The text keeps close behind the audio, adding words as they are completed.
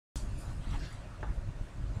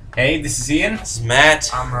Hey, this is Ian. This is Matt.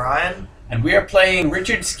 I'm Ryan. And we are playing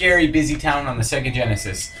Richard Scarry Busytown on the Sega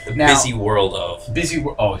Genesis. The busy world of.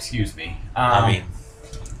 Oh, excuse me.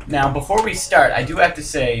 Now, before we start, I do have to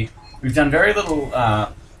say, we've done very little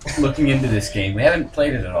looking into this game. We haven't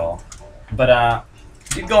played it at all. But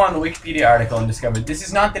we did go on the Wikipedia article and discovered this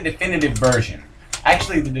is not the definitive version.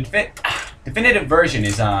 Actually, the definitive version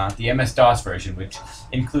is the MS-DOS version, which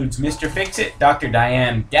includes Mr. Fix-It, Dr.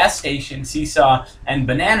 Diane, Gas Station, Seesaw, and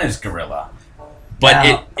Bananas Gorilla. but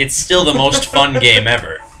Now, it's still the most fun game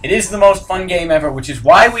ever. it is the most fun game ever, which is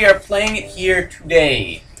why we are playing it here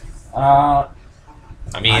today. I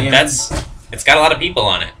mean, it's got a lot of people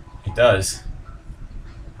on it. It does.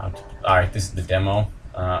 Alright, this is the demo.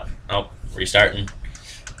 Oh, restarting.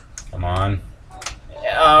 Come on.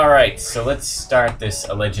 Alright, so let's start this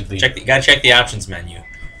allegedly. Gotta check the options menu.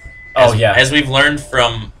 As we've learned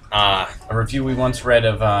from a review we once read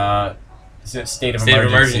of State of State of Emergency.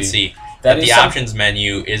 Emergency, that the options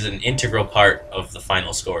menu is an integral part of the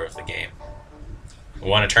final score of the game. We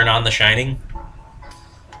want to turn on The Shining?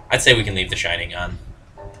 I'd say we can leave The Shining on.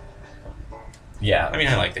 Yeah. I mean,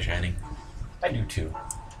 I like The Shining. I do too.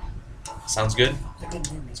 Sounds good? It's a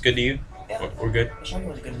good movie. It's good to you? Yeah. We're good? The Shining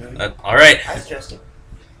was a good movie. Alright, I suggest it.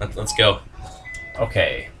 let's go.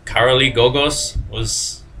 Okay. Karoli Gogos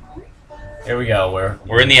was... Here we go.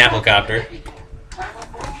 We're in the Applecopter.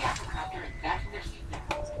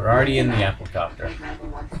 We're already in the Applecopter.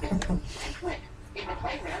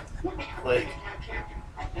 Like,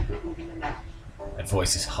 That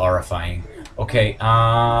voice is horrifying. Okay, where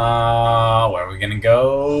are we gonna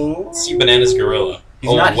go? See Bananas Gorilla.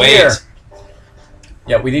 He's not here.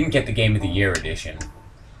 Yeah, we didn't get the Game of the Year edition.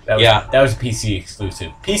 That was a PC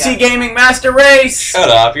exclusive. PC Gaming Master Race! Shut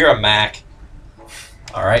up, you're a Mac.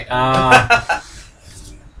 Alright,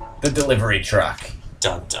 the delivery truck.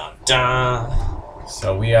 Dun dun dun.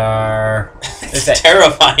 So we are... It's a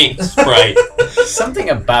terrifying sprite. Something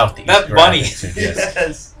about these That bunny. graphics are just...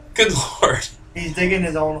 yes. Good lord. He's digging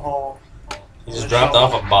his own hole. He just dropped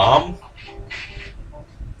off a bomb?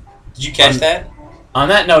 Did you catch that? On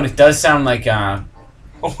that note, it does sound like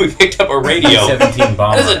Oh, we picked up a radio. 17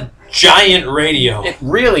 bomber. That is a giant radio. It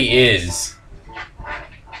really is.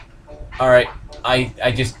 Alright,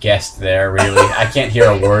 I just guessed there, really. I can't hear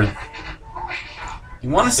a word. You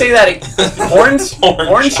want to say that? Porn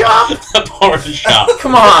shop? The porn shop.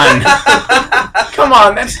 Come on. Come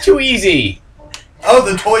on, that's too easy. Oh,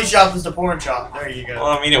 the toy shop is the porn shop. There you go. Well,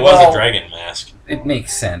 I mean, it was a dragon mask. It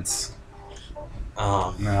makes sense.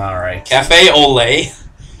 Alright. Cafe Olay.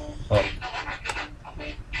 Oh.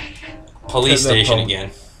 Police station again.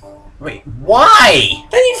 Wait, why?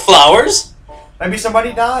 They need flowers. Maybe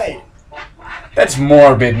somebody died. That's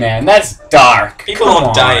morbid, man. That's dark. People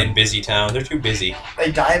don't die in Busytown. They're too busy.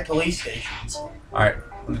 They die at police stations. Alright,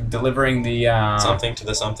 delivering the, something to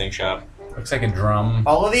the something shop. Looks like a drum.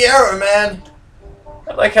 Follow the arrow, man.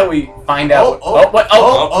 I like how we find out...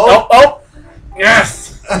 Oh.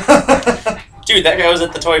 Yes! Dude, that guy was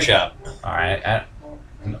at the toy shop. Alright,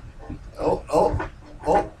 Oh.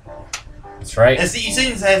 that's right. These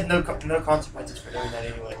things have no consequences for doing that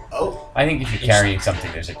anyway. Oh. I think if you're carrying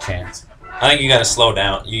something, there's a chance. I think you gotta slow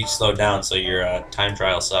down. You slow down so your time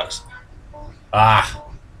trial sucks. Ah.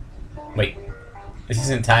 Wait. This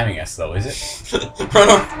isn't timing us, though, is it? Run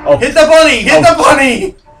over. Oh. Hit the bunny! Hit the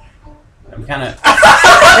bunny! I'm kind of...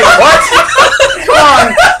 Wait, what? Come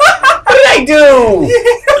on! What did I do?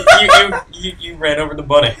 You ran over the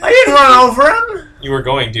bunny. I didn't run over him! You were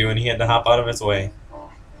going to, and he had to hop out of his way.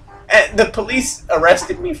 The police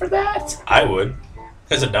arrested me for that? I would.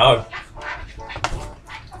 As a dog.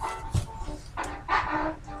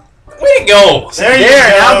 Way to go! There you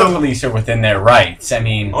now go. the police are within their rights. I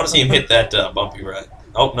mean... I want to see him hit that bumpy ride.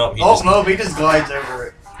 Oh, no. He just glides over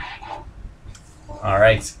it.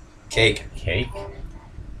 Alright. Cake. Cake?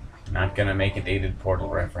 Not gonna make a dated Portal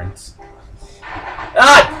reference.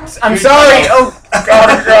 Ah! I'm sorry! Oh, God,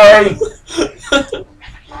 I'm sorry!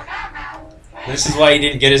 This is why he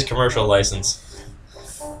didn't get his commercial license.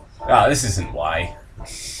 Ah, this isn't why.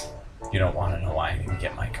 You don't want to know why I didn't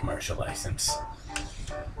get my commercial license.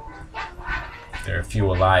 There are few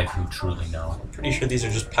alive who truly know. I'm pretty sure these are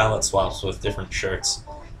just palette swaps with different shirts.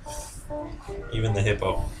 Even the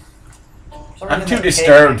hippo. I'm too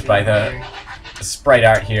disturbed by the sprite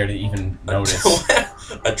art here to even notice.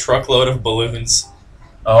 A truckload of balloons.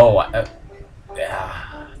 Oh,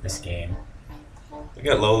 this game. Look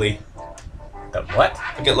at Loli. The what?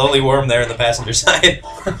 Look at Loli Worm there in the passenger side.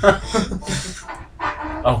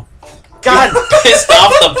 Oh, God! Pissed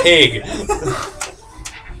off the pig.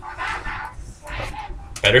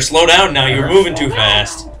 Better slow down now. You're moving too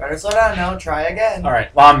fast. Better slow down now. Try again. All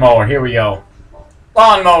right, lawnmower. Here we go.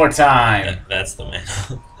 Lawnmower time. That's the man.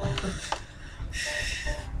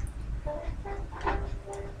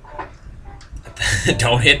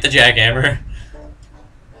 Don't hit the jackhammer.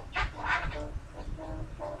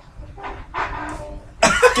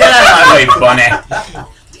 Get out of my way, bunny.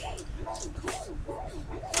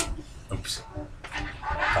 Oops.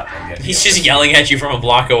 He's just yelling at you from a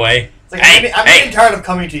block away. It's like, I'm getting tired of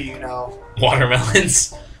coming to you now.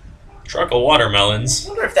 Watermelons. Truck of watermelons. I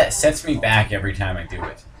wonder if that sets me back every time I do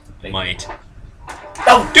it. Might.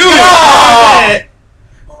 Oh, dude! Oh!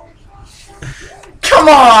 Come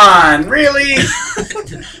on! Really?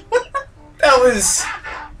 That was...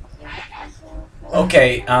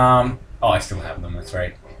 Okay, oh, I still have them, that's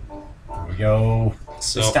right. Here we go.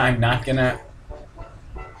 So, This time, not gonna...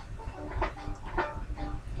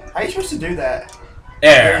 How are you supposed to do that?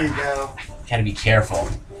 There. There you go. Gotta be careful.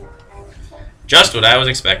 just what I was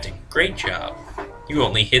expecting. Great job. You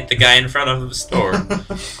only hit the guy in front of the store.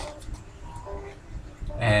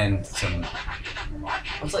 And some...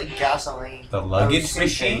 It's like gasoline. The luggage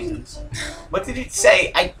machine? What did it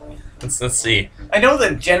say? Let's see. I know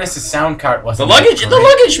the Genesis sound cart wasn't... The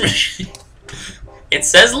luggage machine. It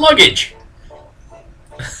says luggage.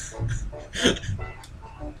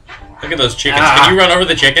 Look at those chickens. Ah. Can you run over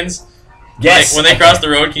the chickens? Yes. When they cross the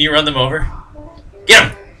road, can you run them over? Get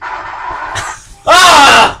them.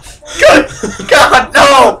 Ah! Good God,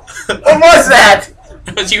 no! What was that?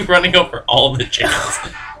 That was you running over all the chickens.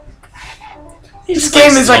 This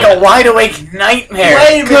game is like a wide awake nightmare.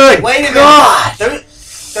 Wait a minute. Good Wait a minute. God.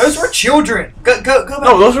 Those were children. Go back.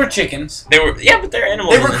 No, those were chickens. They were, yeah, but they're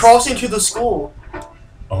animals. They were crossing to the school.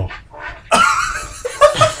 Oh.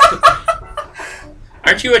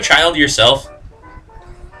 Aren't you a child yourself?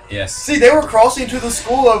 Yes. See, they were crossing to the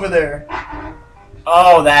school over there.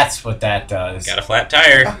 Oh, that's what that does. Got a flat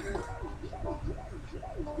tire.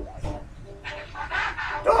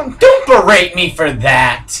 Don't berate me for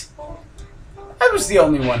that. I was the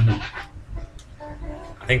only one who...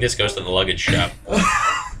 I think this goes to the luggage shop.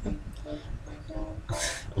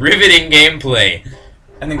 Riveting gameplay.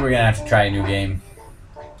 I think we're gonna have to try a new game.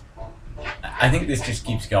 I think this just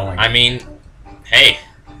keeps going. I mean, hey,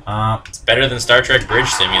 it's better than Star Trek Bridge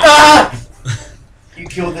Simulator. Ah! You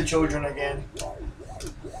killed the children again.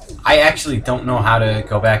 I actually don't know how to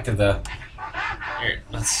go back to the... Here,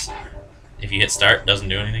 let's. If you hit start, doesn't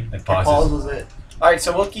do anything. It pauses. Pauses it. Alright,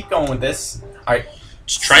 so we'll keep going with this. Alright,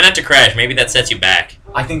 Just try not to crash. Maybe that sets you back.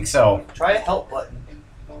 I think so. Try a help button.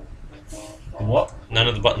 What? None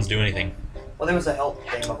of the buttons do anything. Well, there was a help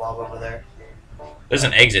thingamabob over there. There's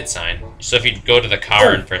an exit sign. So if you go to the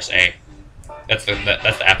car and press A, that's the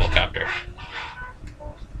Apple copter.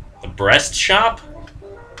 The breast shop?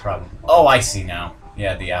 Problem. Oh, I see now.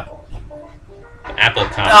 Yeah, the apple. The Apple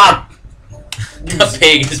copter. Ah! The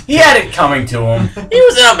pig is. He had it coming to him. He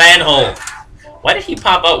was in a manhole. Why did he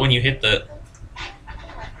pop out when you hit the?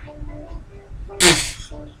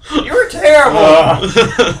 You were terrible!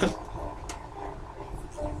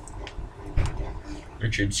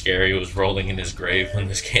 Richard Scarry was rolling in his grave when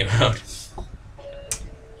this came out.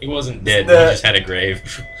 He wasn't dead, The- he just had a grave.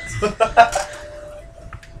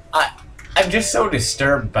 I'm just so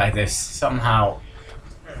disturbed by this somehow.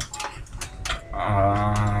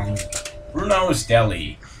 Bruno's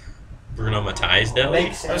Deli. Bruno Mattei's deli?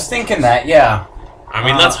 Makes I was sense. thinking that, yeah. I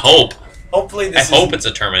mean, let's hope. Hopefully I this hope is... it's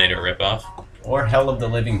a Terminator ripoff. Or Hell of the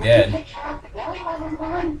Living Dead.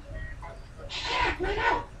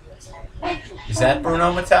 Is that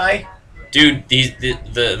Bruno Mattei? Dude,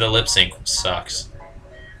 the lip sync sucks.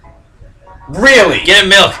 Really? Get him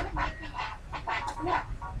milk!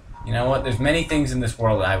 You know what? There's many things in this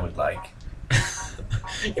world I would like.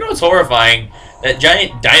 You know what's horrifying? That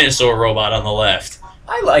giant dinosaur robot on the left.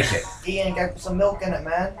 I like it. Ian, gotta put some milk in it,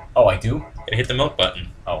 man. Oh, I do? Gotta hit the milk button.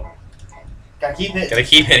 Oh. Gotta keep it. Gotta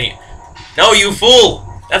keep hitting. No, you fool!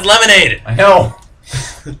 That's lemonade! I know.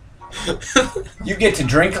 You get to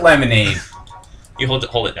drink lemonade. You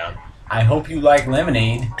hold it down. I hope you like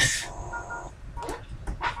lemonade.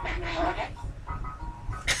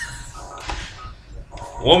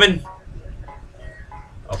 Woman,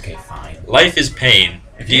 Okay, fine. life is pain.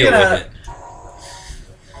 If Deal you're gonna- with it.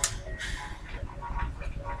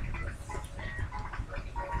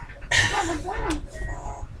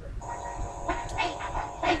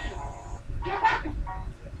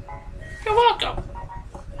 You're welcome.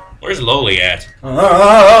 Where's Loli at?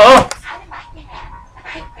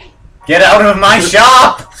 Get out of my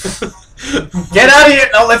shop! Get out of here!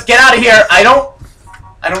 No, let's get out of here. I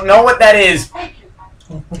don't know what that is.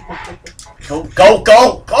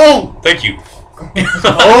 Go! Thank you.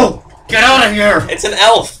 Oh, get out of here! It's an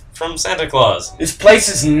elf from Santa Claus. This place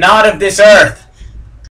is not of this earth.